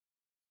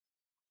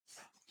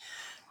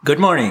Good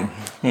morning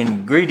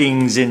and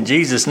greetings in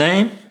Jesus'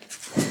 name.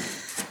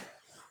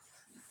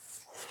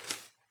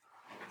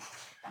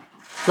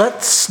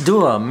 Let's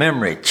do a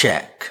memory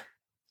check.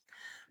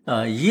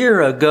 A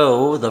year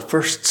ago, the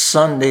first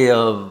Sunday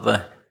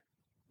of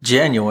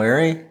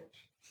January,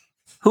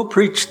 who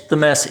preached the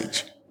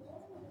message?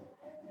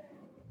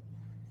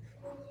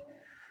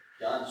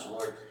 John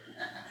Schwartz.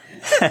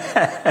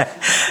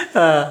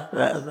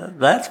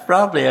 That's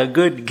probably a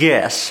good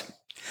guess.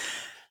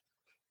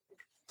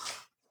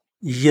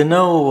 You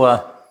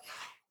know,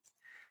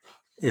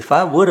 if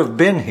I would have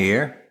been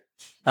here,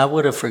 I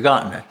would have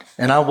forgotten it,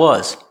 and I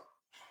was.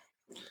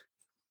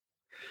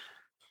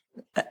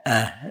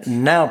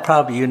 Now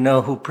probably you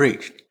know who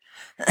preached.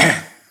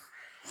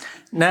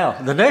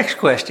 Now, the next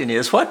question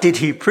is, what did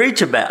he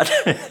preach about?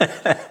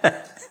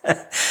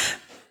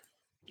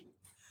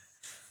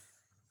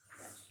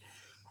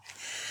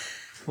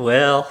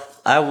 Well,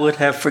 I would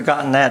have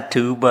forgotten that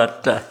too,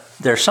 but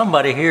there's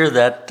somebody here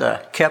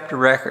that kept a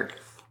record.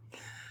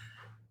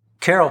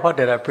 Carol, what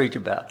did I preach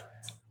about?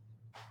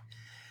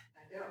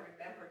 I don't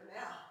remember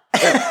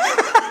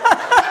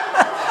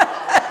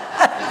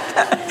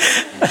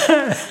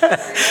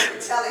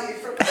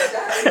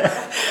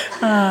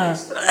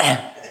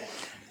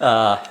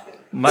now.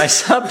 My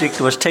subject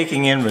was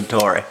taking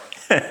inventory.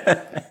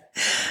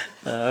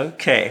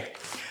 Okay.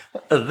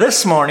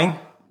 This morning,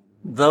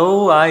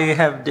 though, I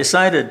have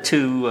decided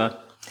to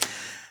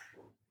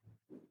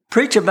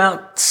preach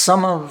about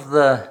some of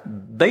the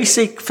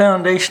basic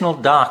foundational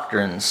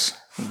doctrines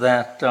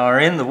that are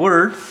in the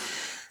Word.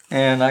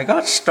 And I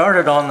got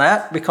started on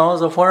that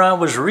because of where I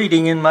was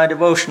reading in my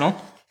devotional.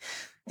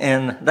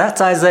 And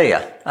that's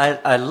Isaiah.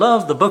 I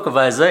love the book of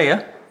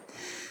Isaiah.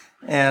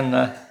 And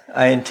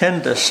I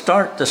intend to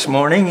start this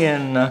morning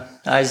in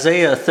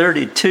Isaiah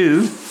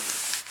 32.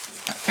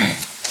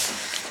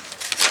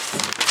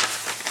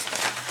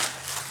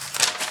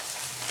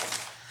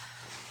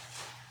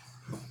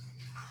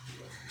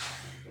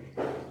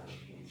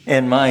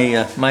 And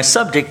my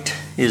subject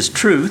is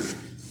truth,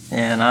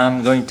 and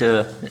I'm going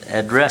to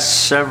address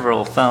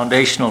several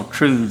foundational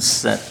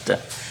truths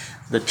that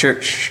the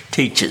church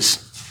teaches.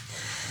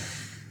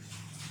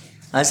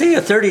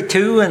 Isaiah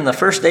 32 in the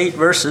first 8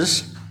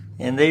 verses,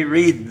 and they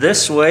read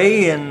this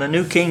way in the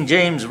New King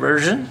James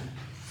Version.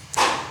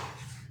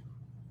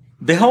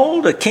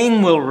 Behold, a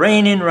king will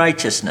reign in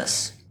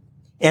righteousness,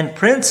 and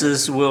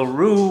princes will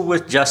rule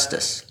with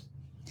justice.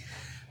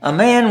 A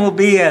man will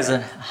be as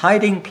a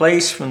hiding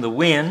place from the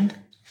wind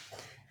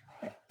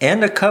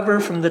and a cover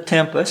from the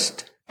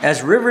tempest,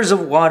 as rivers of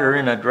water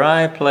in a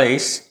dry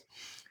place,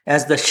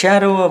 as the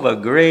shadow of a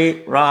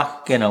great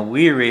rock in a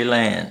weary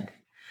land.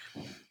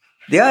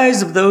 The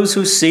eyes of those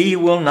who see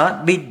will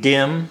not be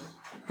dim,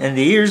 and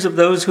the ears of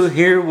those who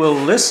hear will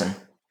listen.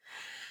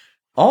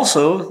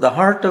 Also, the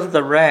heart of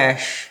the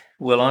rash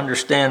will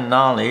understand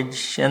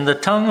knowledge, and the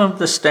tongue of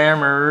the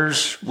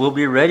stammerers will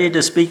be ready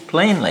to speak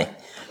plainly.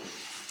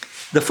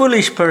 The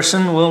foolish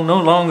person will no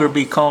longer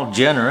be called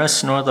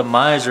generous, nor the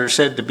miser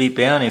said to be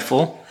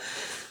bountiful.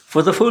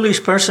 For the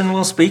foolish person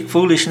will speak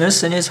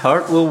foolishness, and his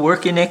heart will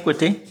work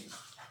iniquity.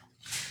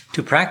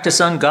 To practice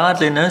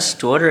ungodliness,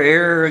 to utter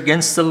error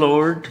against the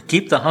Lord, to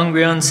keep the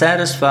hungry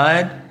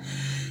unsatisfied,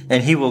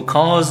 and he will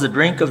cause the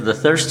drink of the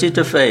thirsty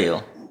to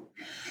fail.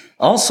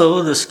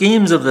 Also, the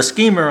schemes of the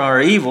schemer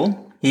are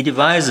evil. He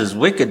devises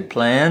wicked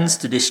plans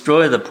to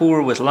destroy the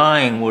poor with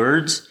lying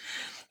words,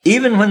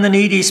 even when the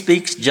needy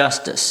speaks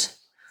justice.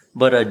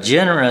 But a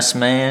generous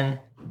man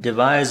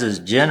devises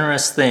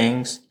generous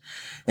things,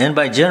 and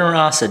by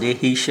generosity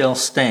he shall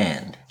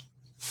stand.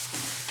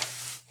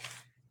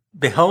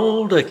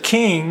 Behold, a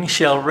king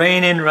shall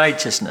reign in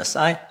righteousness.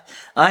 I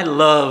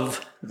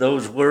love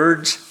those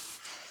words.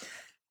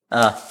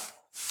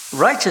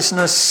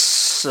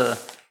 Righteousness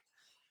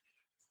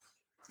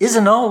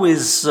isn't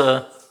always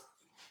the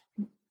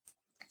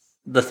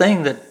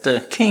thing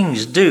that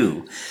kings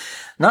do,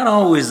 not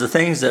always the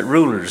things that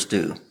rulers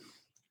do.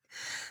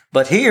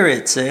 But here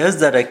it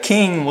says that a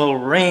king will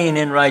reign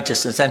in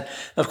righteousness. And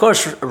of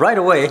course, right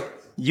away,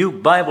 you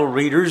Bible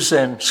readers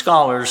and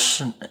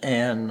scholars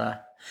and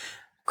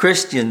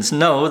Christians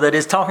know that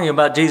it's talking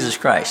about Jesus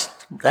Christ.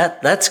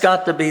 That's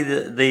got to be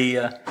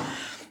the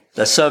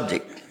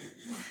subject.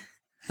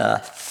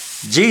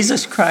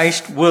 Jesus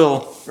Christ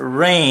will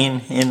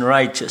reign in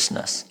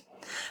righteousness.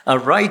 A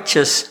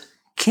righteous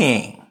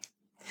king.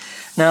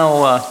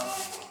 Now,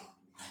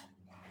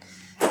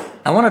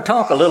 I want to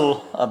talk a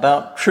little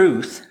about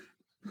truth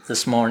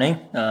this morning.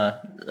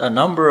 A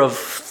number of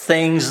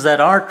things that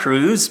are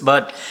truths,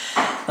 but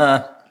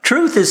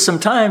truth is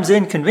sometimes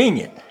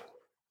inconvenient.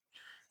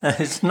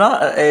 It's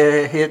not.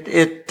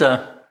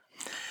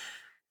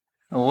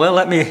 Well,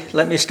 let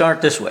me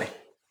start this way.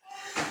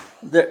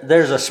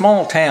 There's a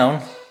small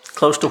town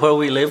close to where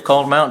we live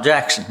called Mount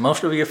Jackson.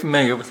 Most of you are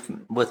familiar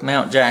with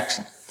Mount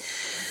Jackson,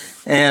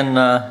 and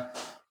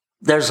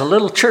there's a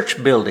little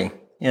church building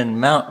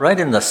right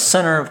in the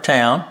center of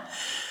town.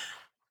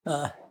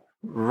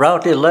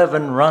 Route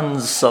 11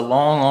 runs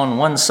along on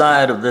one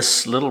side of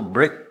this little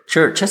brick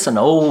church. It's an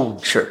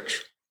old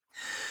church.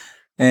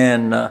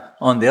 And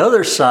on the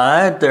other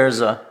side,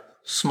 there's a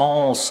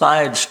small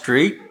side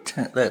street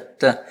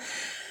that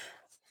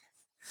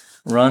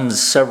runs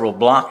several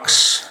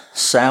blocks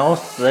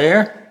south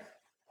there.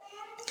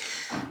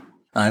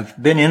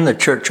 I've been in the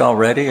church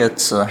already.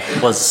 It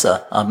was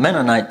a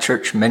Mennonite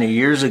church many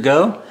years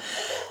ago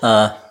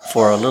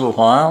for a little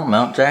while,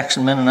 Mount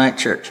Jackson Mennonite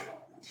Church.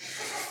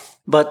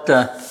 But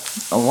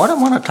what I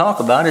want to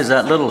talk about is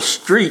that little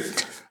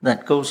street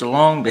that goes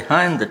along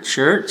behind the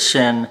church,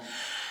 and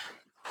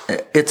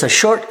it's a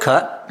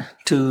shortcut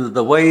to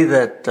the way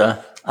that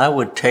I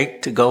would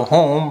take to go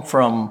home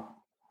from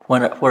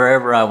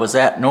wherever I was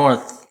at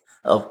north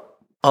of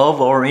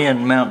or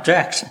in Mount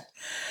Jackson.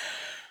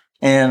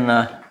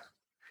 And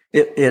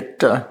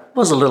it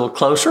was a little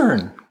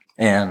closer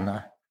and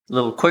a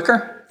little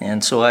quicker,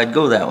 and so I'd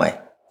go that way.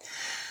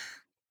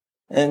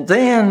 And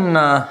then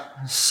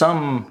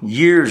some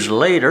years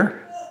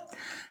later,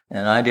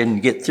 and I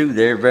didn't get through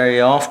there very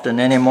often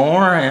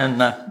anymore,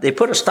 and they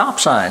put a stop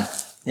sign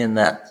in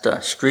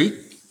that street.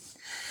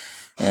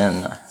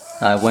 And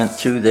I went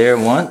through there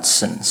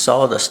once and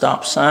saw the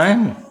stop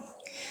sign.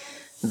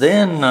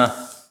 Then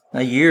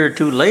a year or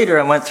two later,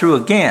 I went through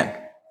again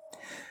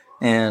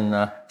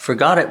and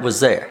forgot it was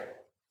there.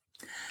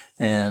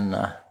 And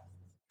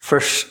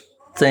first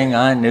thing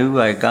I knew,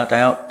 I got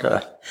out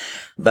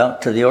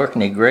about to the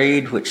Orkney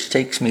Grade, which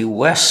takes me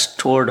west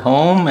toward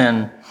home,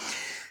 and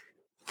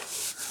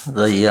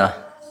the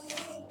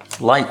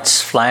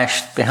lights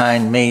flashed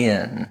behind me,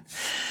 and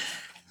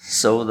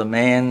so the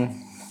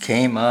man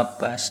came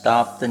up. I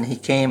stopped, and he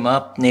came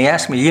up, and he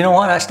asked me, "You know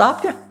what I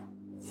stopped you?"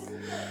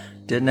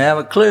 Didn't have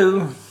a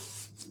clue.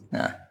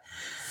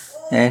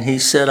 And he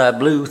said, "I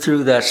blew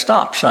through that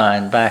stop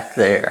sign back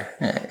there."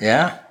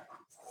 Yeah.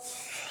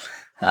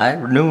 I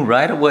knew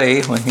right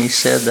away when he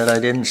said that I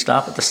didn't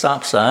stop at the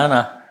stop sign.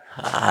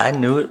 I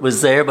knew it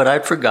was there, but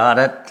I'd forgot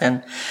it.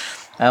 And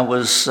I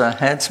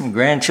had some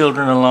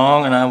grandchildren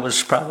along, and I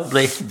was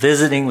probably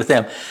visiting with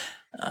them.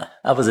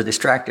 I was a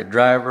distracted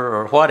driver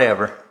or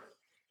whatever.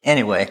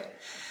 Anyway,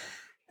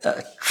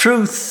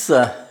 truth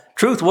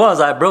was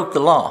I broke the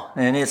law,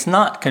 and it's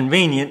not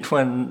convenient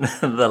when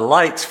the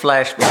lights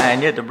flash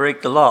behind you to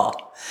break the law.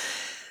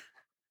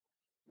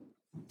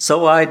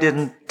 So I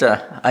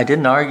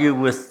didn't argue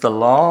with the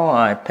law.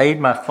 I paid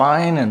my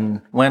fine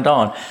and went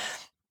on.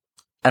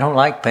 I don't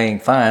like paying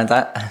fines.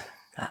 I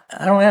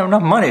don't have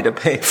enough money to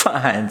pay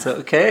fines,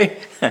 okay?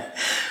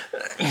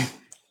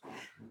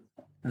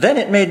 Then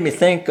it made me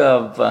think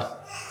of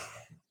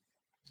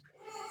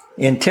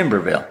in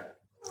Timberville,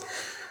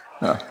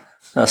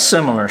 a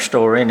similar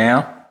story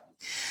now.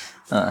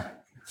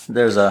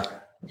 There's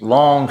a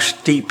long,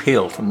 steep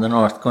hill from the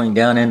north going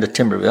down into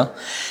Timberville,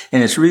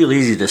 and it's real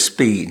easy to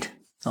speed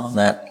on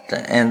that.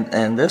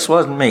 And this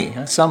wasn't me,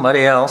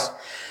 somebody else,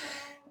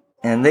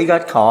 and they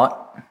got caught.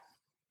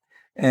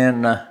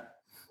 And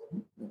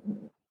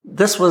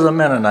this was a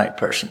Mennonite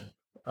person,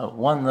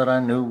 one that I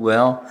knew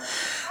well,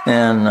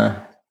 and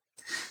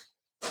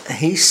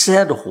he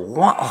said,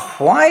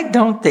 why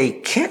don't they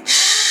catch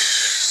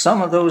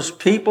some of those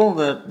people,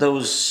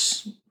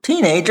 those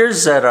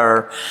teenagers that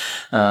are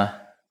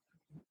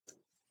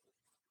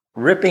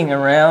ripping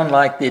around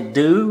like they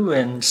do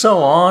and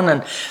so on?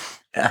 And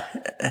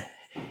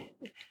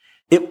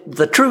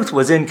the truth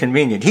was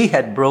inconvenient. He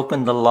had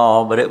broken the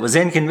law, but it was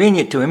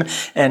inconvenient to him,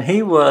 and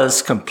he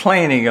was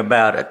complaining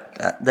about it.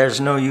 There's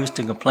no use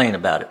to complain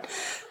about it.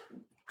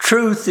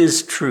 Truth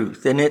is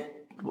truth, and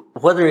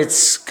whether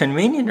it's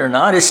convenient or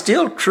not, is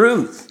still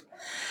truth.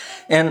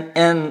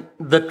 And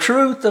the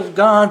truth of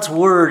God's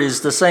word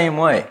is the same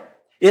way.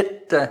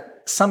 It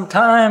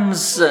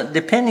sometimes,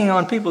 depending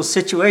on people's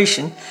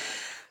situation,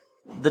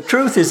 the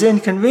truth is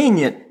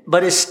inconvenient,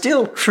 but it's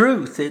still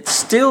truth. It's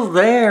still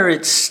there.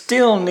 It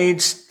still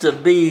needs to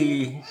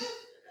be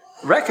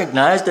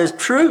recognized as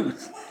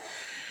truth.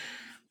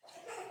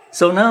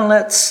 So now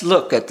let's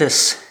look at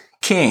this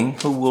king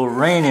who will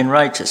reign in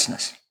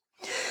righteousness.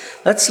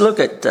 Let's look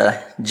at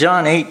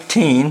John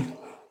 18,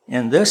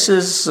 and this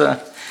is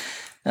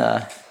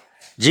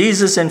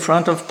Jesus in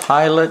front of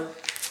Pilate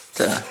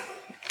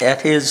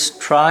at his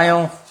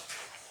trial.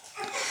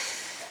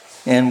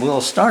 And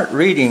we'll start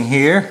reading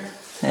here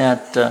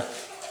at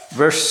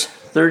verse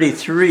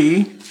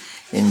 33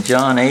 in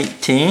John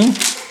 18.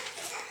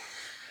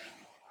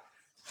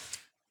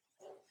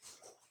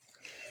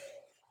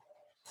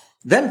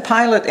 Then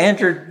Pilate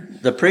entered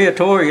the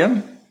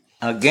praetorium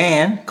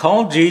again,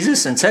 called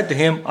Jesus, and said to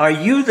him, "Are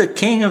you the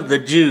king of the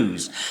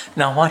Jews?"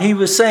 Now what he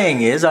was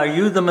saying is, are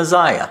you the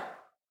Messiah?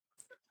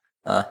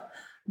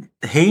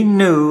 He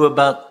knew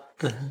about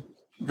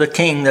the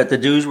king that the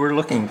Jews were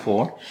looking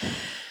for.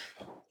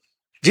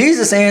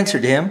 Jesus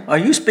answered him, "Are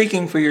you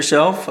speaking for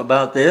yourself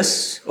about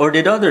this, or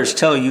did others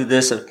tell you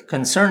this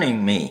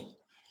concerning me?"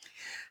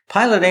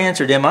 Pilate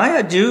answered him, "I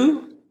a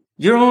Jew?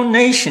 Your own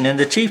nation and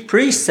the chief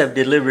priests have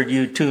delivered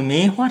you to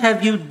me. What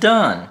have you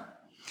done?"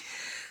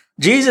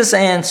 Jesus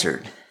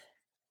answered,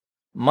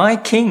 "My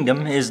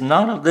kingdom is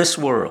not of this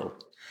world.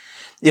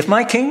 If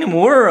my kingdom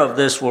were of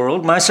this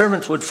world, my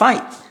servants would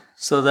fight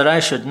so that I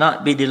should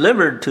not be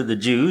delivered to the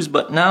Jews,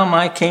 but now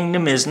my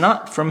kingdom is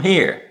not from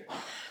here.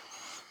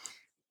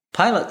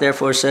 Pilate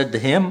therefore said to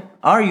him,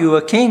 Are you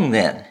a king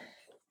then?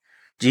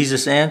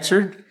 Jesus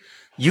answered,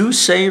 You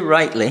say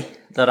rightly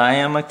that I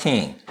am a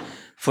king.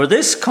 For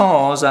this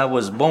cause I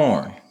was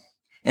born,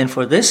 and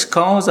for this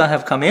cause I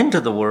have come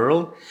into the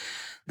world,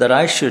 that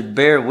I should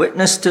bear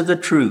witness to the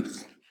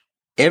truth.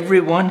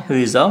 Everyone who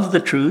is of the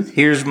truth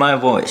hears my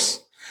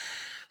voice.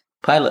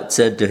 Pilate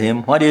said to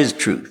him, What is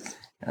truth?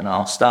 And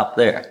I'll stop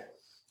there.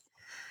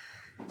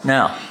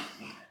 Now,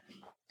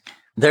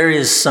 there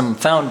is some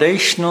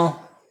foundational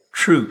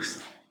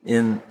truth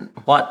in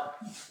what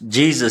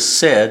Jesus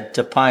said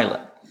to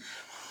Pilate.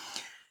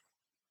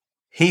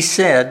 He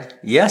said,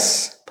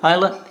 Yes,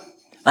 Pilate,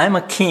 I'm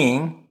a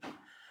king,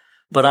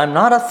 but I'm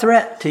not a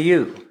threat to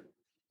you.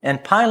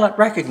 And Pilate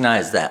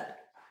recognized that.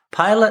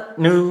 Pilate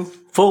knew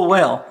full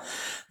well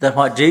that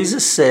what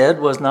Jesus said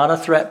was not a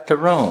threat to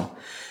Rome.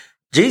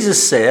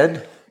 Jesus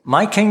said,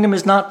 My kingdom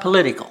is not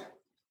political.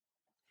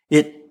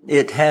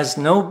 It has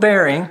no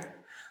bearing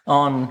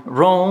on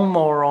Rome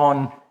or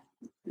on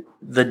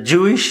the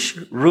Jewish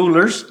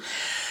rulers.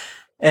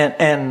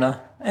 And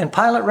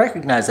Pilate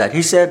recognized that.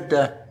 He said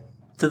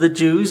to the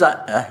Jews,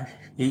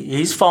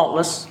 he's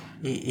faultless.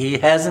 He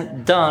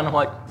hasn't done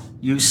what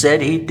you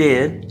said he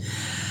did.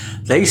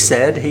 They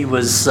said he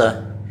was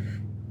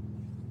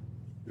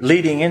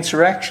leading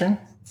insurrection.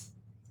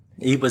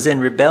 He was in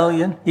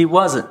rebellion. He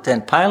wasn't.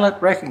 And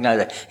Pilate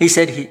recognized that. He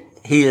said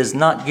he is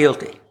not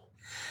guilty.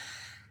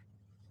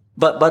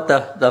 But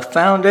the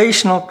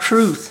foundational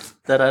truth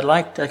that I'd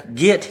like to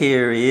get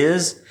here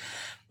is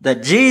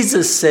that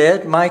Jesus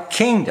said, My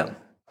kingdom.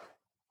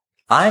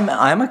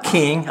 I'm a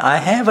king. I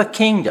have a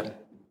kingdom.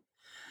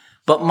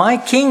 But my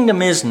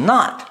kingdom is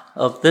not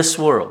of this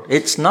world.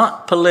 It's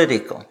not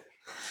political.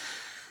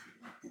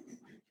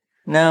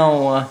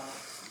 Now,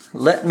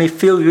 let me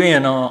fill you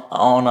in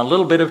on a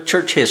little bit of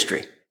church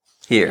history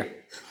here.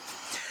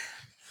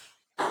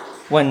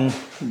 When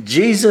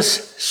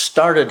Jesus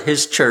started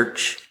his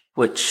church,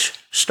 which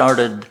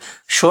started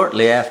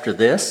shortly after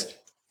this,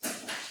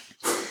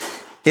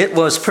 it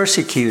was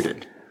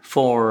persecuted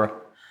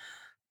for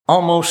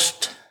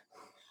almost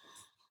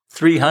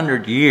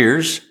 300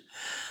 years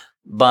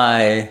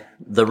by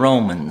the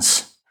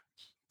Romans.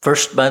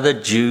 First by the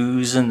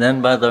Jews and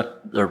then by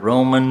the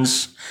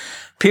Romans.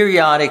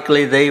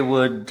 Periodically, they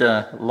would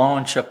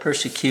launch a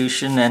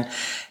persecution,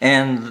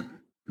 and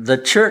the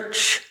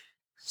church,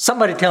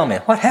 somebody tell me,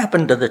 what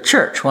happened to the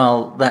church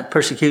while that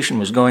persecution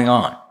was going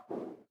on?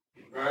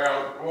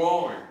 Well,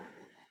 growing.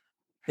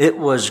 It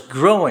was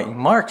growing.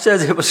 Mark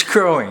says it was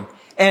growing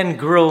and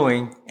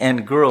growing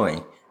and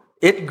growing.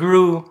 It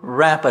grew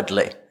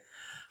rapidly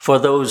for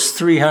those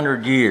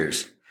 300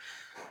 years.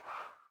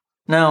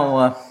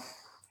 Now,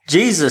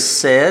 Jesus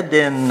said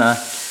in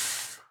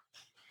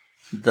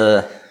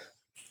the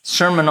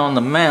Sermon on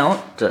the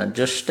Mount,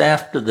 just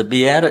after in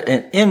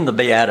the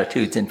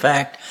Beatitudes, in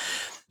fact,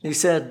 he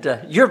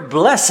said, You're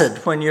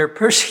blessed when you're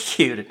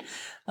persecuted.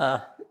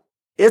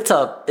 It's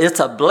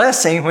a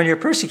blessing when you're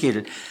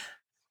persecuted.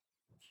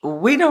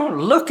 We don't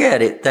look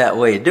at it that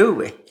way, do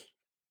we?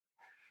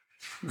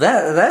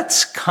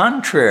 That's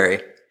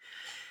contrary.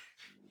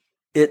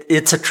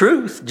 It's a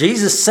truth.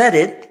 Jesus said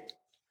it.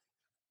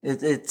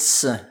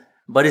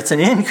 But it's an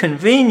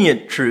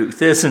inconvenient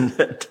truth, isn't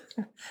it?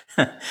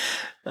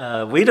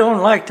 We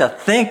don't like to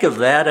think of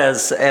that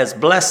as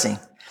blessing.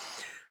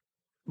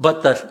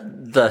 But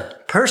the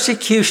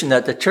persecution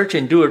that the church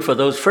endured for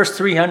those first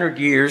 300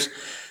 years,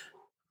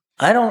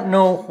 I don't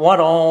know what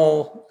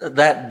all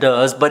that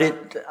does,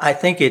 but I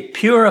think it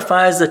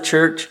purifies the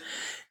church.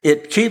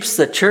 It keeps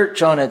the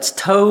church on its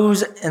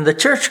toes, and the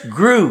church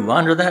grew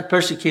under that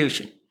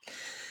persecution.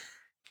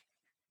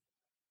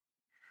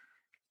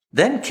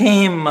 Then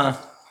came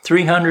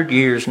 300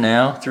 years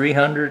now,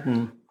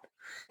 300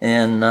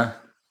 and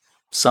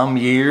some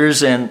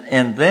years,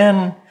 and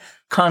then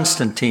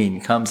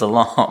Constantine comes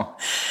along.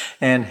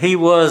 And he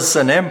was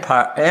an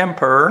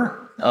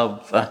emperor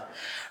of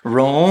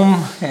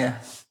Rome,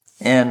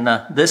 and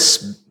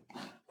this,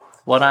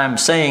 what I'm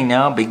saying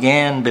now,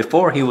 began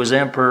before he was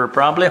emperor,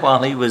 probably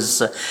while he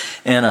was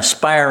an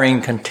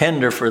aspiring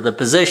contender for the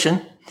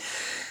position.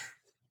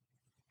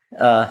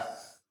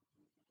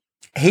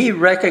 He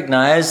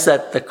recognized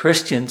that the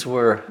Christians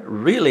were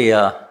really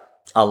a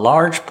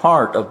large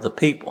part of the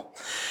people.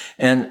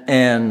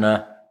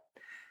 And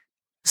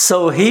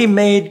so he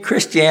made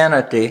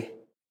Christianity,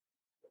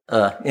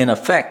 in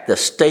effect, the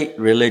state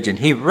religion.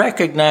 He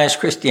recognized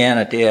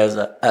Christianity as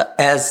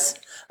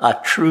a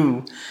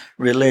true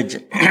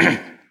religion.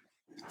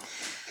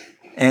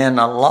 And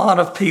a lot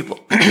of people,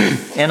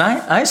 and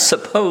I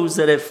suppose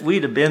that if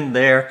we'd have been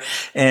there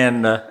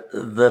and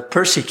the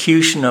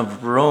persecution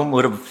of Rome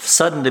would have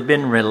suddenly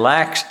been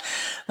relaxed,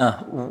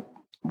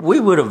 we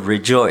would have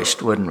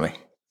rejoiced, wouldn't we?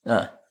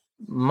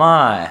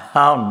 My,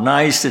 how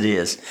nice it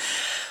is.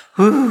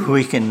 Whew,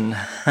 we can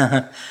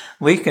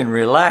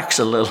relax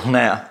a little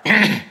now.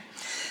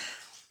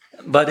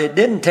 But it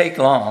didn't take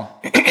long.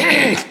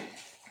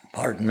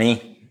 Pardon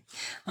me.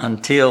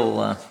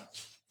 until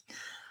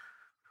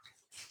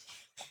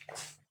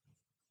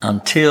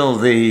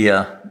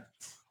the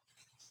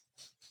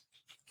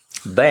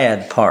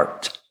bad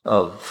part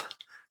of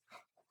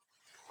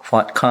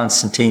what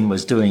Constantine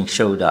was doing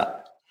showed up.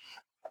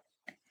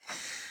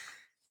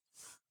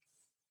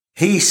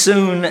 He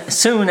soon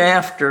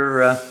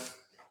after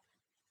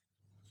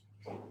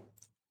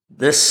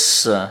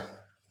this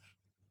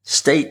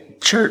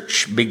state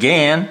church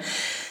began,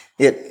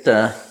 they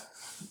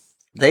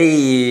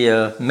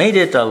made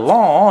it a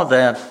law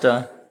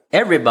that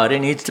everybody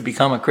needs to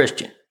become a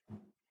Christian.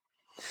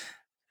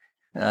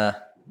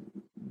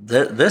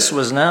 This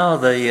was now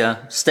the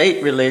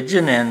state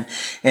religion, and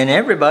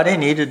everybody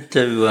needed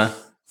to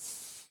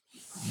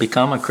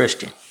become a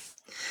Christian.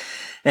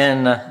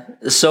 And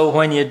so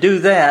when you do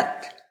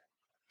that,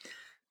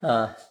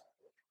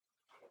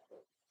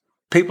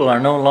 people are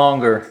no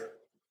longer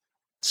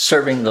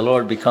serving the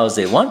Lord because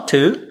they want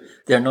to.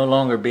 They're no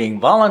longer being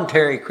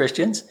voluntary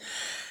Christians.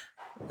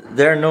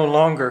 They're no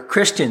longer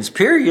Christians,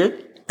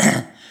 period.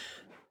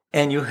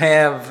 And you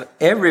have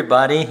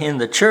everybody in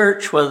the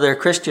church, whether they're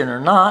Christian or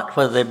not,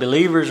 whether they're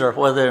believers or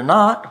whether they're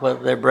not,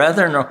 whether they're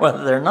brethren or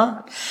whether they're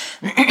not.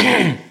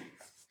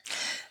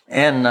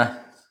 And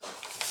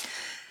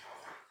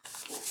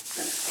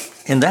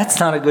that's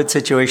not a good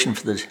situation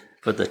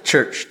for the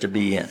church to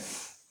be in.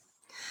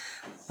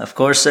 Of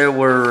course, there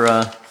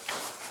were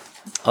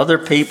other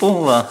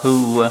people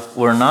who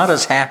were not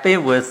as happy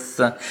with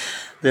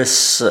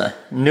this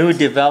new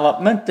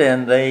development,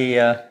 and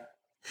they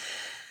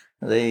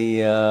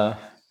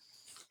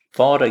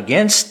fought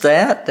against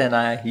that. And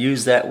I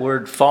use that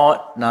word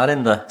 "fought" not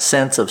in the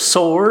sense of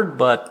sword,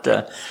 but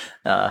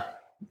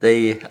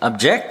they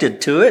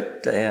objected to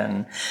it,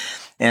 and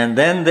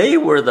then they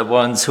were the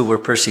ones who were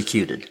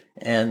persecuted.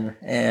 And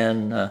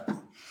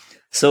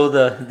so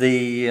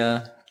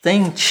the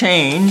thing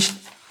changed.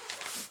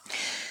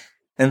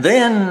 And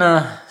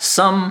then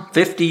some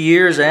 50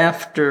 years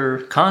after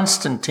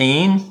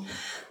Constantine,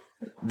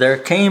 there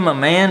came a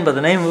man by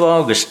the name of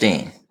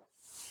Augustine.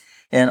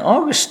 And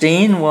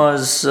Augustine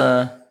was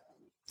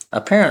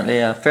apparently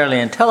a fairly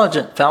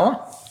intelligent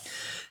fellow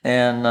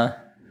and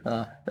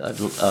a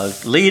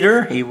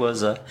leader. He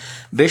was a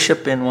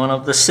bishop in one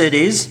of the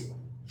cities.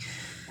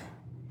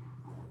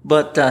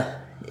 But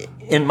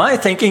in my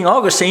thinking,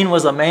 Augustine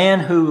was a man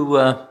who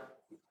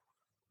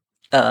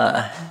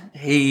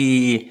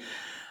he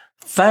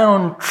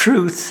found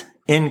truth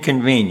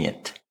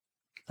inconvenient.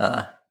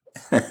 The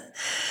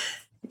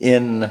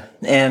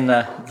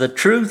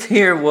truth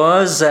here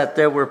was that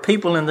there were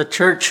people in the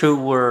church who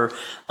were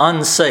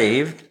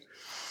unsaved,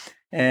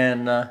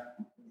 and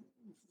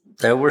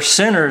there were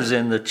sinners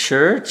in the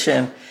church,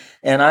 and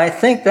I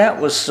think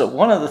that was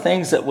one of the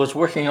things that was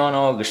working on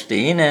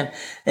Augustine,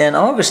 and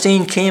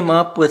Augustine came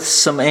up with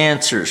some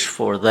answers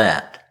for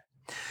that.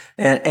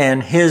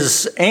 And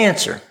his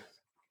answer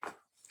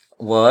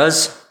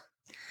was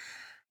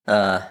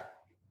that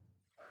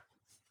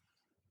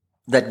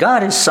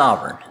God is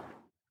sovereign.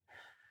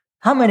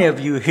 How many of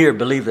you here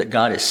believe that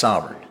God is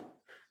sovereign?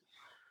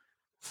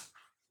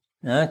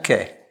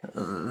 Okay,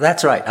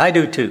 that's right. I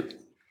do too.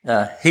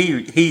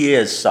 He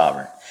is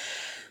sovereign.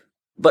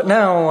 But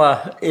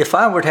now, if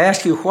I were to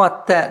ask you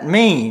what that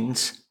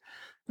means,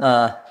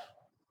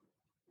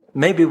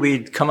 maybe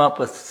we'd come up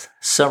with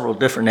several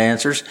different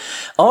answers.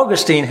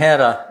 Augustine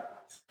had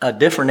a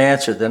different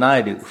answer than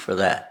I do for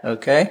that,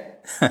 okay?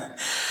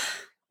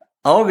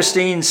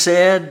 Augustine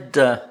said,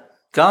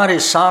 God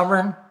is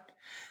sovereign.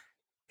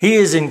 He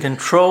is in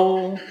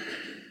control.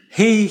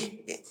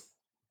 He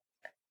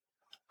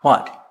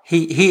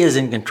is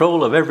in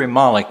control of every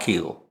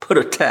molecule, put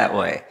it that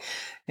way.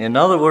 In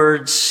other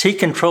words, he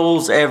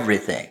controls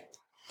everything.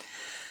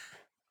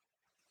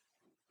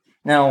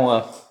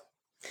 Now,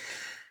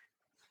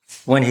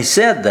 when he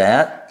said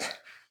that,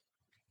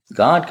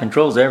 God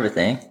controls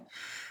everything,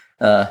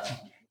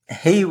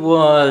 he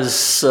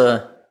was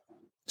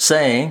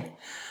saying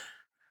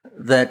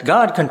that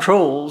God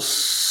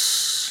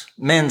controls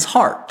men's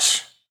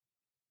hearts.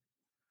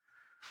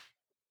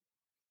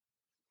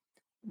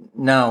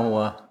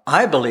 Now,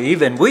 I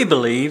believe, and we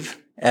believe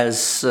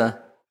as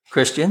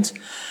Christians,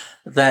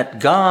 that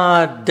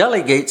God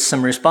delegates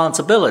some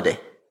responsibility,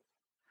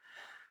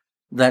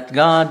 that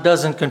God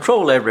doesn't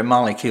control every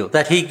molecule,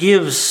 that he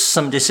gives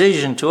some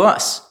decision to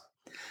us.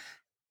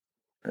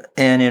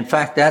 And in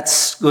fact,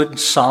 that's good,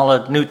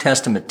 solid New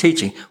Testament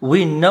teaching.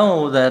 We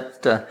know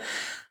that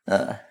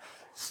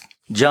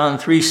John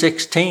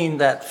 3:16,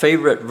 that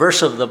favorite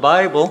verse of the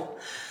Bible,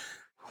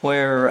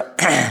 where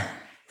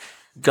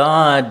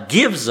God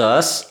gives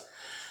us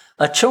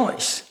a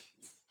choice.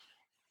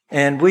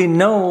 And we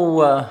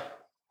know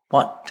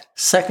what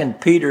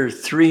 2 Peter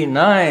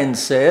 3:9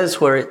 says,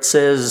 where it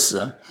says,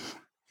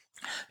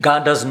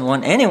 God doesn't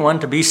want anyone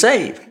to be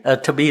saved,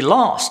 to be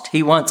lost.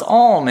 He wants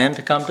all men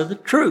to come to the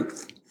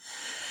truth.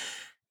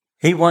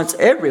 He wants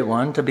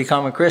everyone to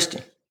become a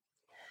Christian.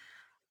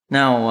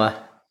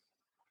 Now,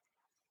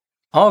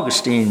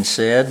 Augustine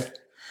said,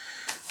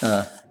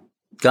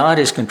 God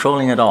is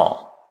controlling it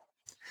all.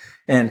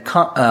 And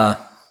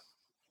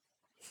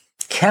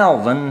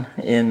Calvin,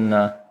 in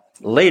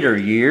later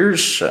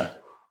years,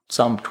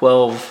 some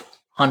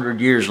 1,200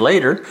 years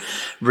later,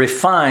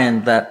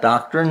 refined that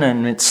doctrine,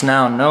 and it's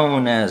now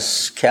known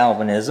as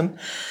Calvinism.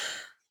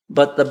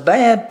 But the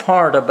bad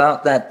part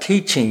about that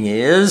teaching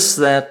is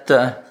that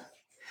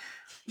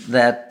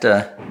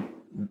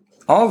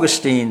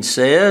Augustine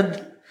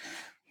said,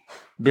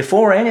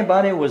 before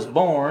anybody was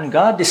born,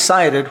 God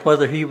decided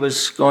whether he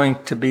was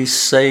going to be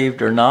saved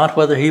or not,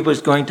 whether he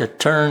was going to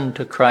turn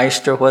to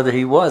Christ or whether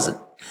he wasn't.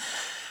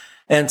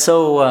 And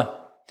so,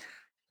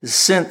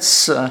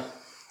 since the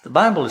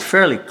Bible is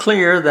fairly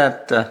clear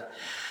that,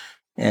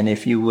 and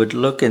if you would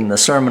look in the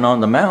Sermon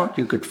on the Mount,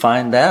 you could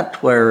find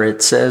that where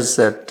it says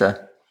that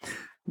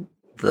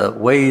the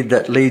way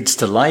that leads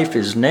to life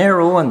is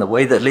narrow and the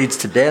way that leads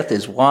to death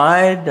is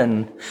wide,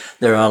 and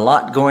there are a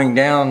lot going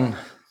down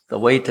the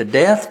way to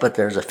death, but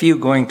there's a few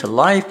going to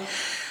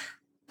life.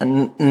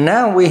 And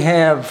now we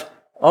have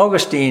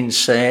Augustine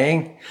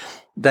saying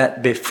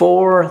that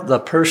before the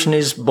person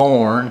is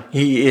born,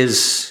 he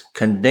is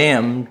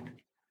condemned.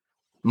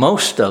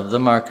 Most of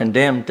them are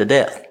condemned to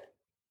death.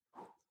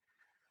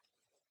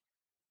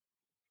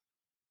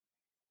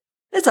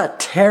 It's a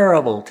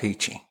terrible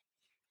teaching.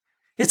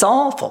 It's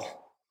awful.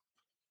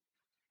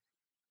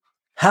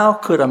 How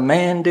could a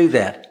man do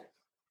that?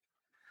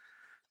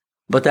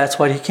 But that's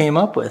what he came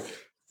up with.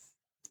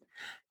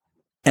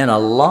 And a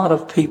lot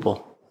of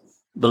people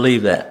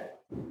believe that.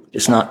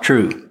 It's not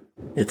true.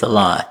 It's a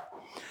lie.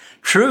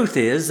 Truth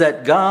is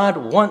that God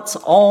wants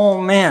all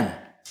men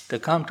to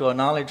come to a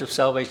knowledge of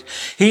salvation.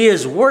 He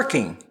is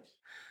working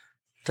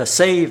to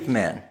save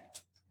men.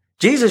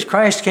 Jesus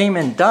Christ came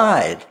and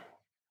died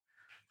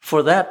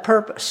for that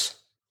purpose,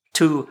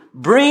 to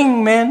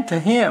bring men to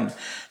him,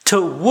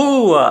 to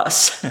woo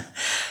us.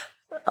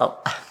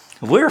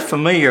 We're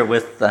familiar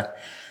with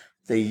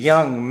the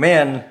young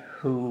men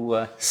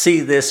who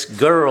see this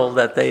girl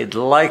that they'd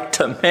like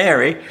to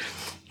marry.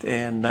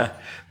 And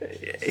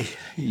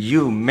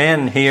you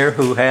men here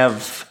who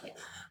have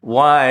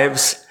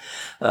wives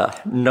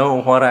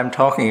know what I'm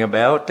talking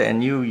about.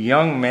 And you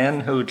young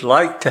men who'd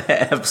like to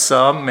have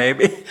some,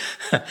 maybe,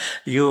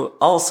 you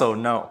also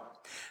know.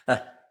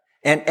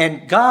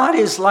 And God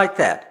is like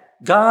that.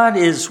 God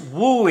is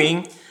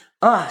wooing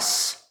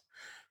us,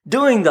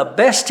 doing the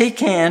best he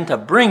can to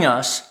bring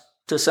us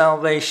to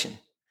salvation.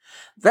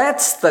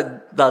 That's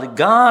the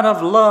God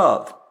of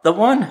love, the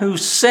one who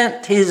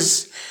sent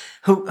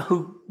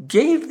who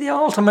gave the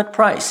ultimate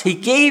price. He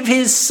gave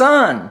his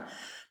Son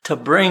to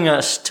bring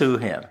us to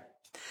him,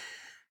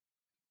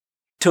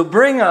 to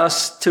bring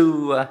us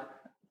to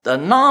the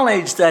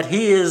knowledge that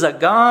he is a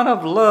God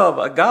of love,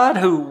 a God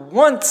who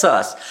wants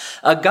us,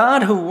 a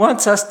God who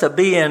wants us to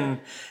be in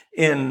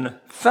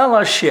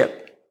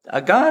fellowship,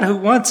 a God who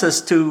wants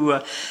us to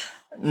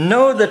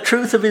know the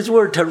truth of his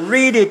word, to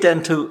read it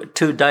and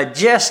to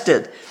digest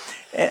it,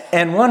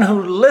 and one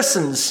who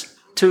listens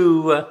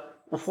to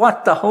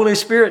what the Holy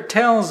Spirit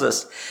tells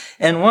us,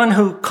 and one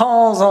who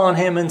calls on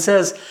him and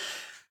says,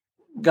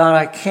 God,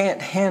 I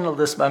can't handle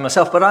this by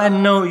myself, but I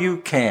know you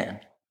can.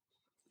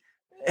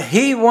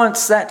 He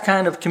wants that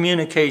kind of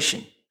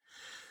communication,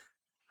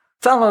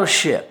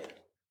 fellowship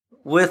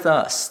with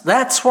us.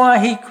 That's why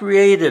he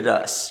created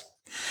us.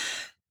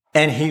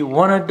 And he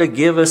wanted to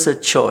give us a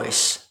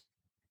choice.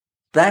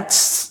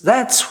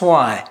 That's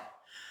why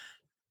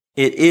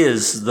it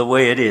is the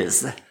way it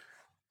is.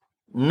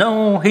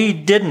 No, he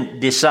didn't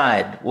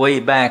decide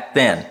way back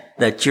then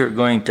that you're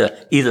going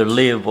to either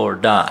live or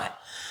die.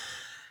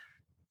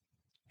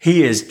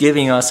 He is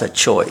giving us a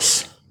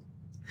choice.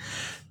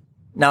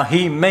 Now,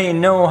 he may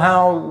know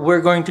how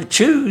we're going to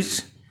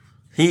choose.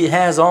 He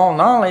has all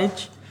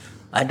knowledge.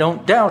 I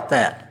don't doubt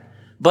that.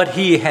 But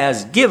he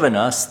has given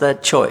us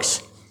that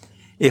choice.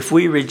 If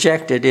we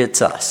reject it,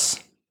 it's us.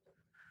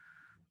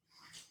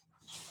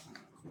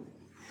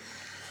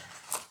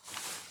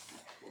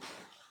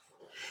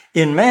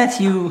 In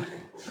Matthew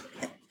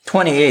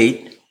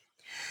 28,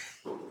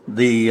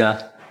 the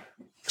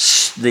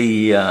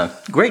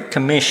Great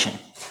Commission,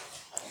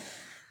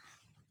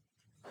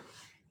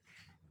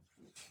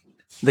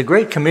 the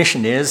Great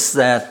Commission is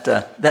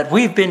that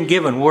we've been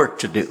given work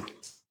to do.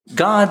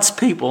 God's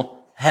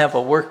people have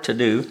a work to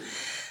do,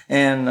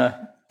 and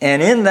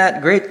in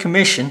that Great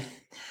Commission,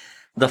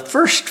 the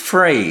first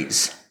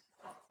phrase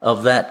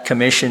of that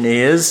commission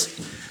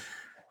is,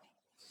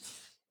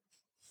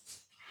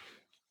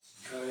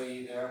 Go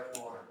ye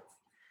therefore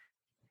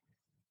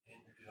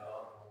into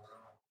all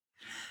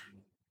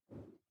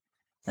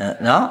the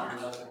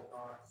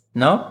world.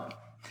 No,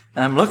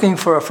 I'm looking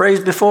for a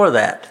phrase before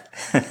that.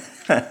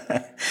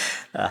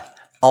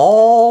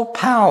 All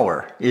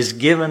power is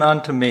given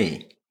unto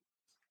me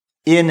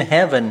in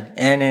heaven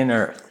and in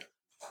earth.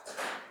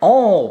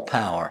 All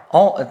power.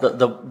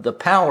 The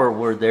power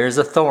word there is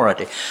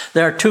authority.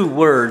 There are two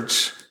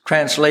words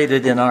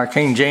translated in our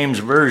King James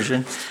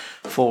Version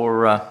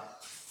for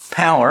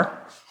power.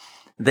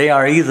 They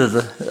are either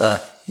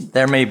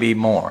there may be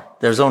more.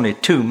 There's only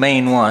two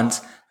main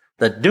ones.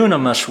 The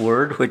dunamis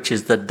word, which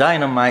is the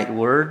dynamite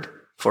word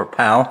for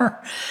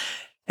power,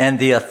 and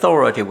the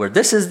authority word.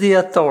 This is the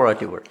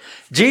authority word.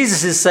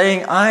 Jesus is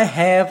saying, I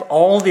have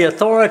all the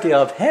authority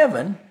of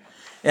heaven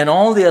and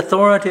all the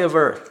authority of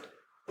earth.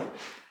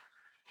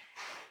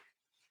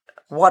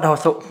 What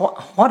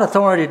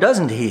authority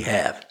doesn't he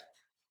have?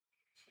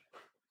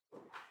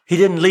 He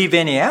didn't leave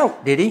any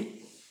out, did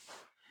he?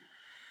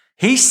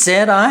 He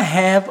said, I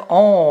have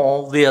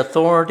all the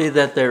authority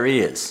that there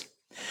is.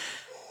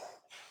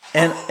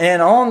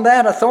 And on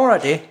that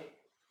authority,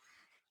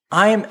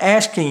 I am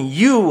asking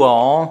you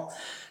all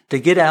to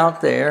get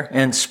out there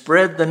and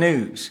spread the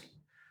news.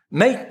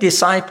 Make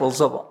disciples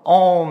of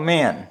all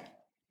men,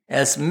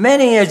 as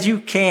many as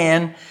you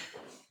can.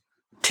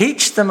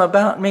 Teach them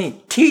about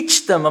me.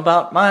 Teach them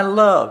about my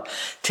love.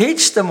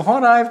 Teach them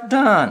what I've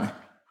done.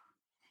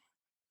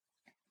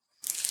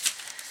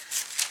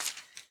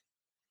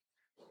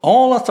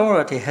 All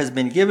authority has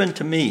been given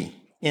to me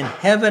in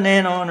heaven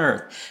and on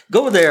earth.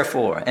 Go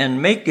therefore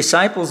and make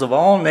disciples of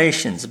all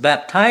nations,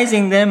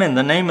 baptizing them in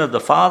the name of the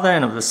Father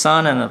and of the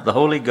Son and of the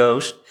Holy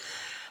Ghost,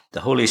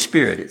 the Holy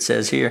Spirit, it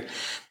says here,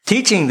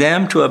 teaching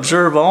them to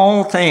observe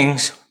all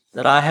things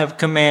that I have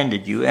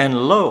commanded you.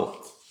 And lo,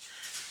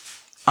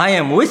 I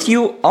am with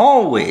you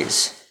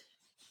always,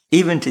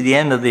 even to the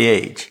end of the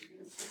age.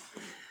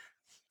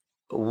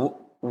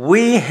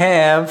 We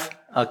have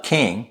a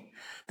king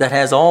that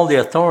has all the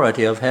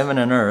authority of heaven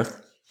and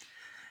earth,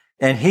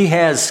 and he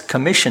has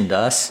commissioned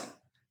us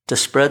to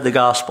spread the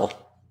gospel,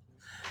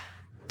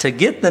 to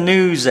get the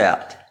news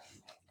out.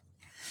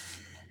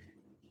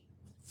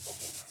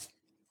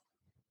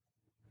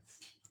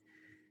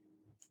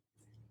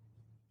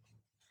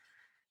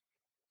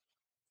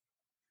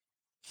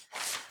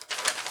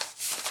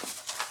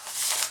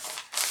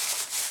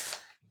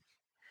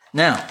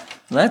 Now,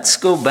 let's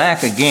go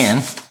back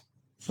again.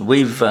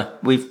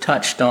 We've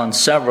touched on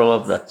several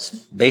of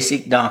the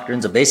basic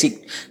doctrines, the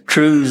basic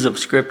truths of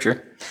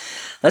Scripture.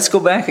 Let's go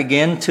back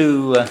again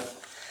to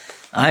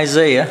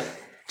Isaiah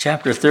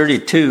chapter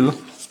 32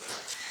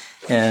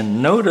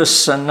 and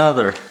notice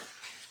another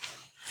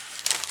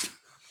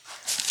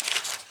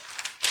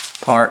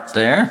part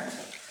there.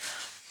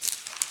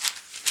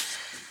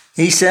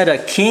 He said, a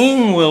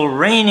king will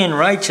reign in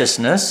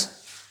righteousness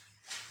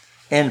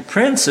and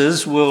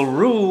princes will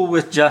rule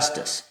with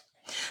justice.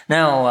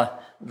 Now,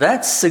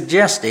 that's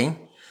suggesting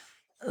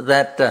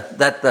that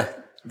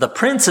the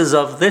princes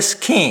of this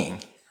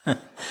king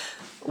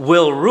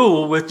will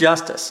rule with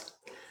justice.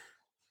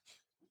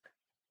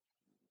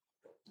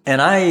 And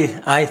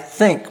I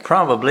think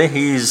probably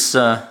he's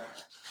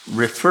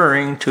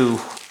referring to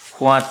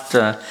what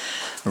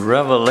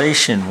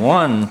Revelation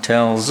 1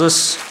 tells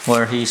us,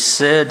 where he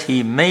said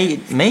he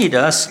made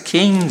us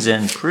kings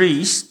and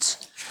priests.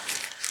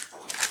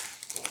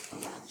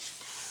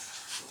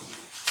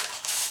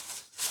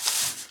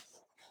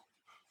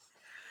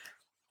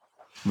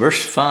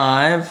 Verse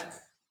 5,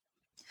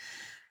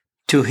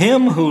 to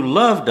him who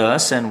loved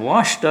us and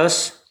washed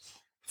us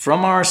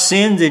from our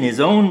sins in his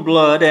own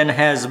blood and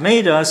has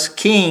made us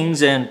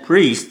kings and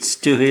priests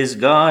to his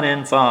God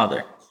and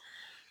Father.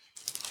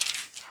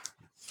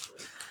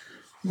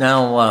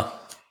 Now,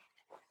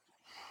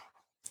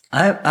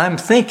 I'm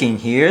thinking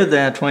here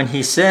that when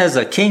he says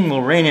a king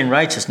will reign in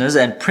righteousness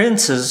and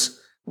princes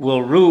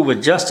will rule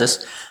with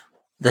justice,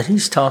 that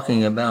he's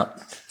talking about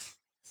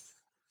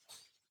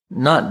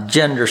not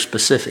gender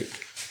specific.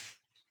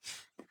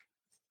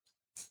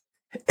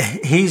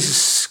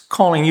 He's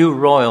calling you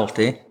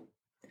royalty,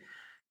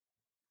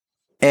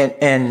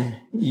 and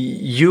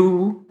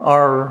you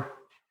are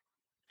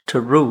to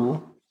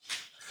rule,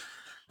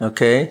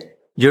 okay?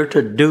 You're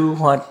to do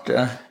what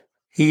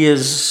he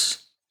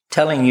is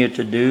telling you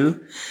to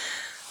do.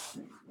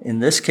 In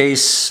this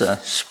case,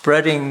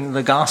 spreading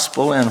the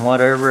gospel and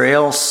whatever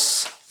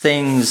else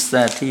things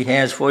that he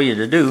has for you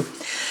to do.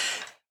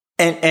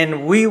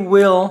 And we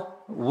will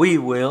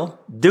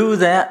do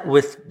that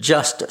with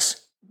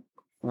justice.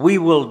 We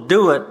will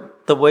do it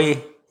the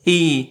way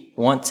he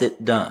wants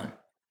it done.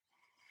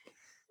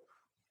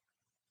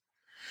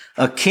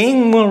 A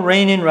king will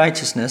reign in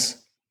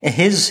righteousness, and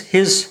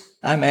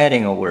I'm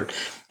adding a word,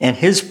 and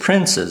his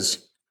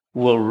princes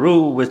will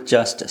rule with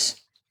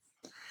justice.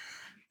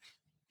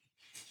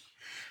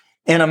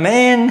 And a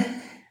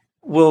man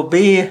will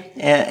be,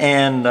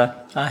 and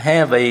I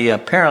have a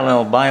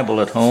parallel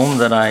Bible at home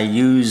that I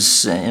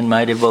use in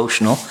my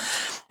devotional,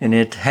 and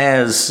it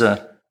has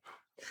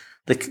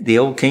the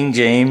Old King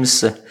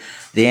James,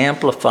 the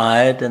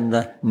Amplified, and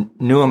the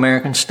New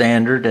American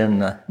Standard,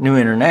 and the New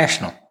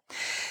International.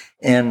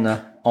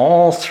 And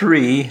all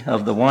three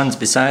of the ones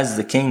besides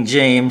the King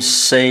James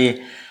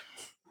say,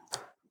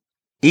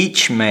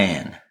 each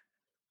man.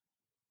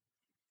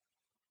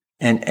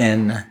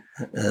 And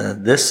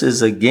this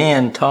is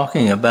again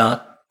talking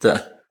about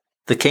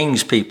the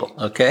king's people,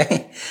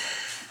 okay?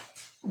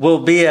 Will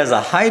be as a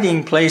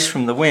hiding place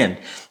from the wind.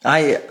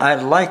 I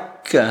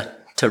like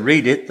to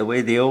read it the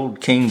way the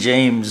Old King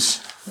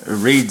James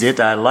reads it.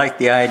 I like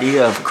the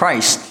idea of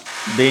Christ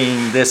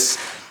being this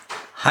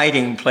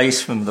hiding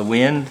place from the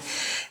wind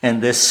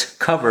and this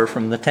cover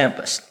from the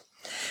tempest.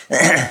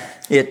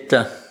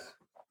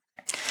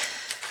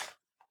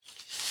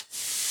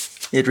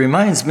 It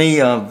reminds me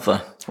of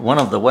one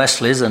of the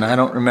Wesleys, and I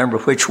don't remember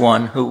which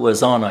one, who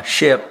was on a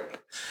ship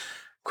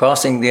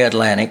crossing the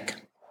Atlantic,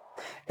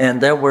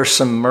 and there were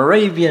some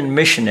Moravian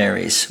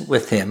missionaries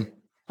with him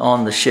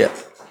on the ship.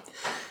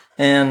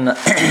 And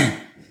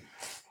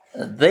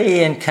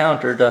they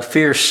encountered a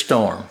fierce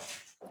storm,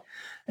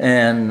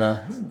 and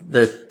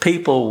the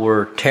people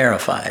were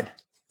terrified.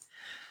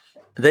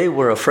 They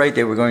were afraid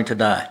they were going to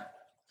die,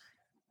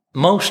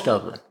 most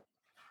of them.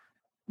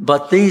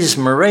 But these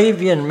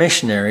Moravian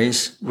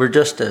missionaries were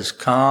just as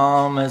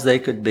calm as they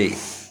could be.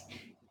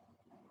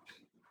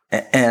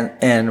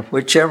 And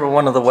whichever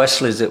one of the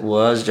Wesleys it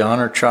was, John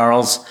or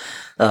Charles,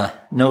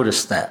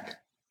 noticed that.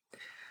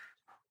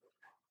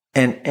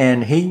 And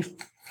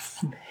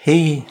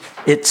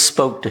it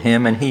spoke to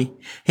him, and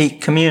he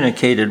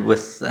communicated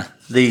with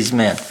these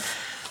men.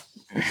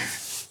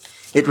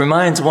 It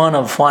reminds one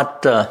of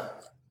what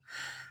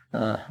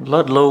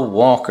Ludlow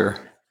Walker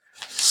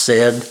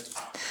said.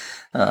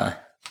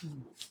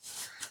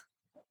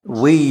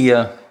 We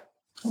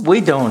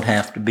don't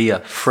have to be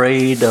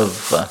afraid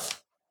of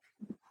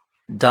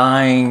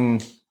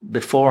dying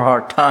before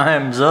our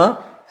time's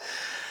up.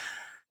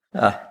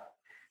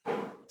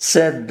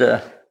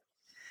 Said,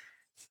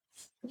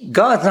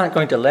 God's not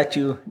going to let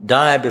you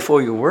die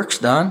before your work's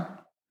done.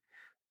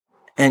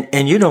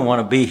 And you don't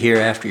want to be here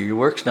after your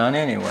work's done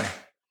anyway.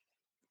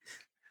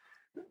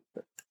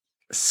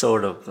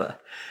 Sort of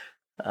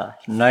a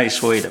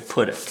nice way to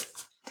put it.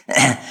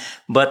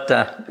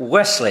 But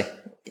Wesley,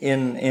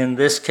 in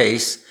this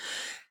case,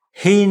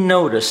 he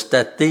noticed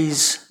that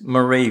these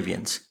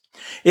Moravians,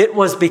 it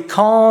was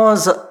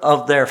because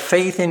of their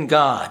faith in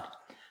God.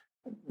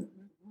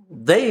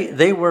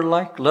 They were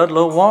like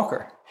Ludlow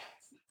Walker.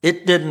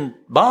 It didn't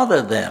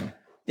bother them.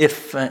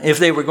 If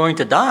they were going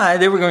to die,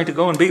 they were going to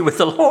go and be with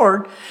the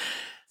Lord.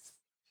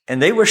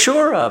 And they were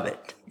sure of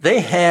it.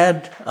 They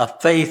had a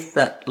faith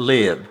that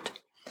lived.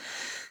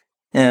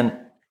 And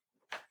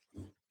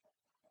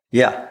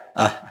yeah,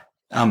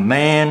 a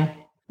man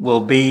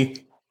will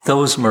be,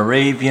 those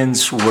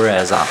Moravians were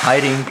as a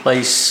hiding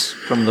place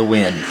from the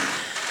wind.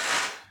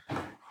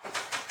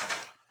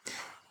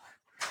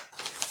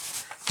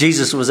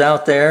 Jesus was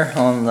out there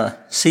on the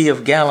Sea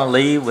of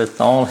Galilee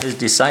with all his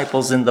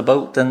disciples in the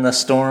boat, and the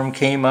storm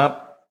came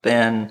up,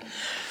 and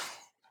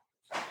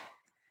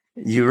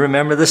you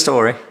remember the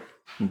story.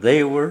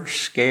 They were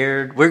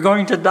scared. We're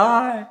going to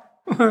die.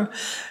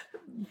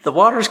 The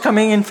water's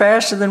coming in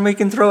faster than we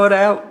can throw it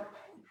out.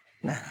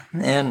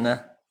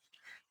 And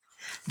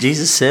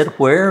Jesus said,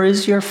 "Where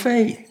is your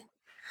faith?"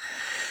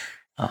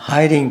 A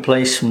hiding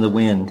place from the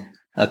wind,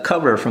 a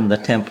cover from the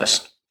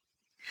tempest.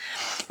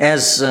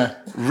 As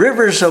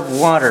rivers of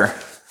water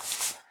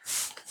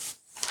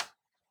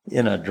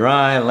in a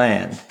dry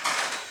land,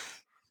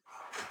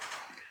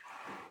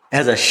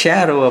 as a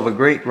shadow of a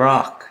great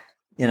rock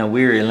in a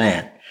weary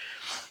land.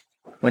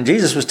 When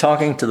Jesus was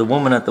talking to the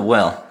woman at the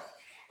well,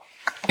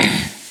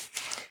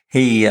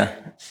 he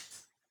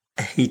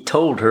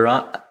told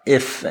her,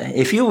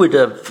 if you would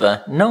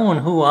have known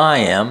who I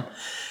am,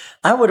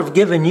 I would have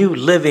given you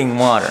living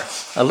water.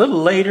 A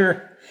little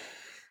later,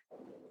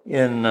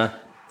 in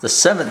the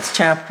 7th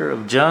chapter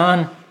of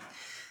John,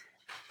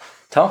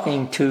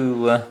 talking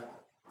to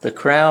the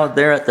crowd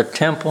there at the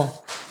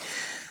temple,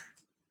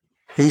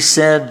 he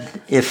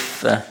said,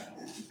 if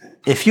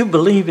you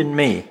believe in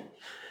me,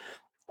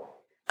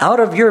 out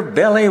of your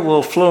belly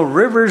will flow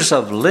rivers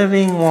of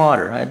living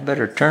water. I'd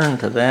better turn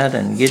to that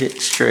and get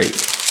it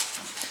straight.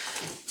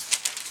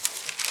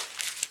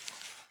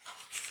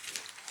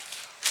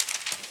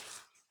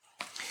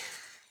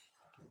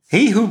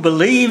 He who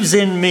believes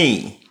in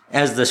me,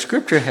 as the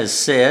scripture has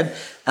said,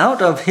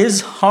 out of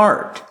his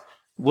heart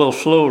will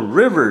flow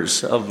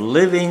rivers of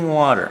living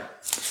water.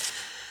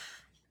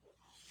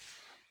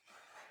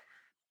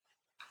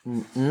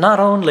 Not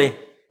only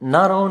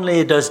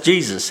does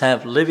Jesus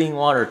have living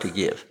water to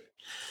give,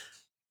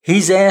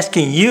 he's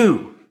asking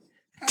you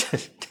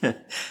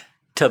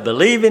to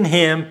believe in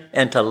him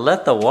and to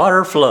let the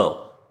water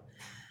flow.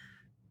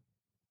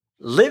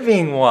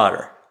 Living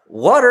water,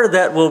 water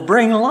that will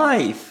bring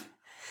life.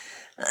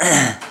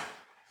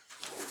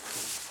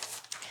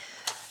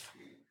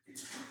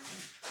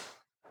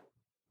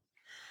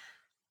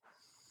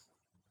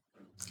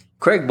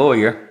 Craig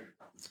Boyer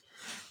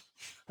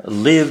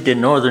lived in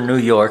northern New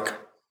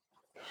York.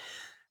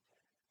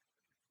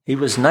 He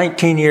was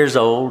 19 years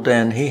old,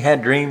 and he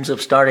had dreams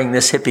of starting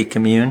this hippie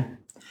commune.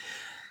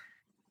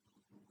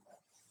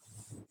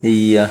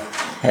 He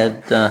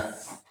had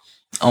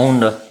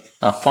owned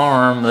a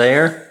farm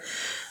there,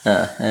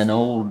 an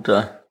old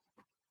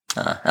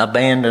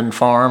abandoned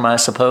farm, I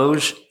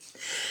suppose,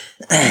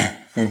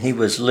 and he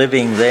was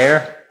living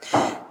there.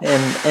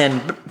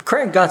 And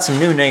Craig got some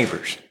new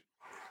neighbors.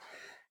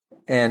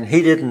 And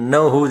he didn't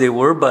know who they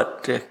were,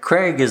 but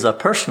Craig is a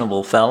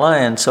personable fella,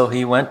 and so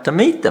he went to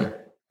meet them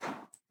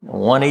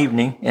one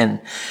evening.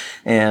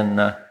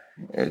 And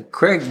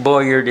Craig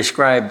Boyer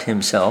described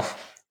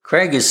himself.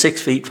 Craig is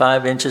 6 feet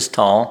 5 inches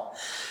tall,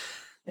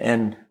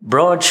 and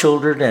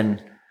broad-shouldered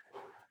and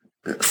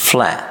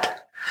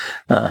flat.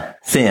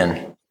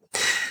 thin.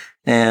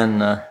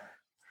 And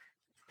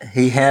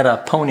he had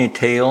a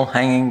ponytail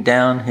hanging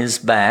down his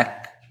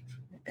back,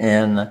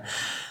 and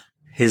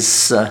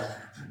his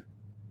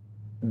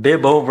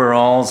bib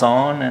overalls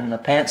on, and the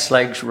pants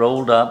legs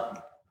rolled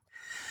up.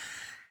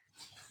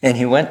 And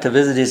he went to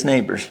visit his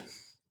neighbors.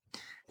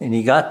 And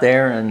he got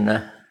there,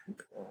 and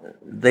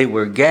they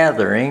were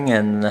gathering,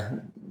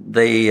 and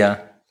they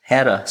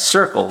had a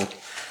circle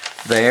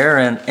there,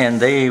 and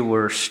they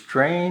were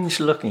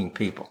strange-looking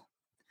people.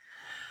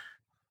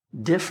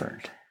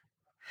 Different.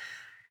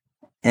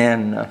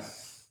 And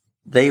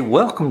they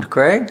welcomed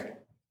Craig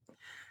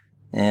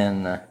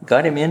and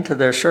got him into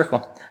their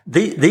circle.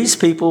 These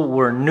people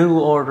were New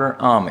Order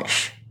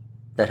Amish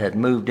that had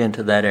moved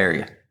into that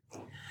area.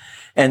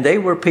 And they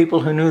were people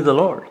who knew the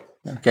Lord,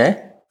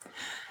 okay?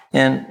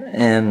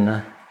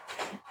 And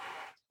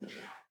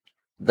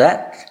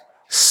that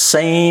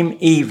same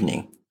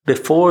evening,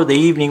 before the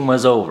evening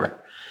was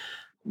over,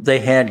 they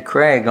had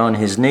Craig on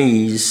his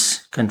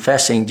knees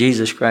confessing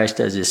Jesus Christ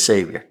as his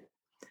Savior.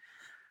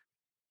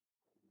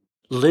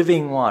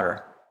 Living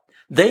water.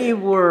 They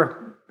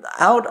were,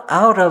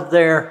 out of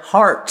their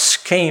hearts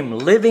came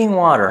living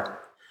water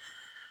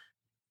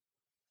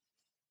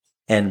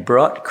and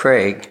brought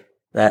Craig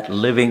that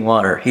living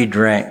water. He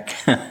drank.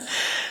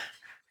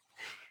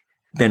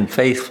 Been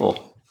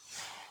faithful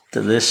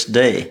to this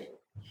day.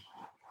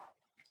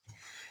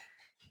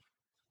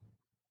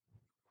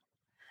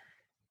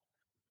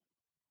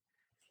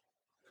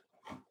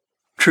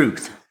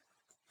 Truth.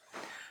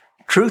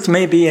 Truth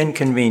may be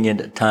inconvenient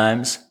at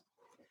times,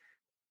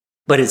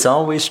 but it's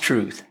always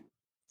truth.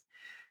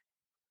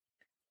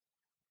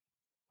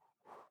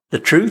 The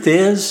truth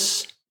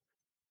is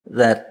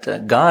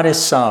that God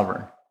is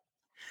sovereign.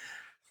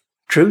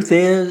 Truth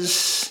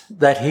is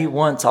that He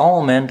wants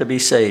all men to be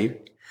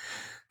saved.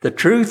 The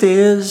truth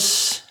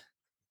is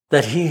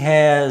that He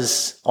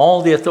has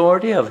all the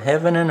authority of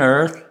heaven and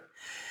earth,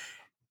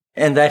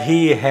 and that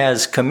He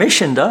has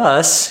commissioned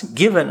us,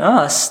 given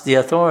us the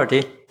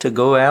authority to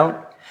go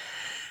out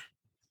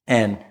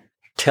and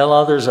tell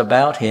others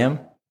about Him.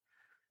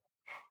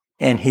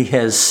 And He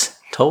has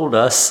told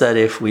us that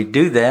if we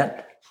do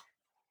that,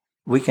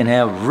 we can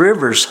have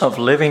rivers of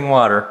living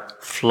water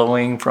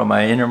flowing from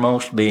our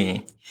innermost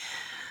being.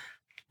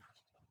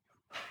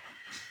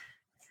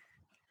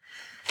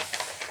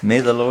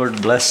 May the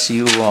Lord bless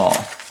you all.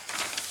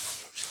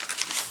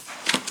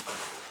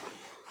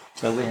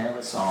 Shall we have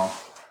a song?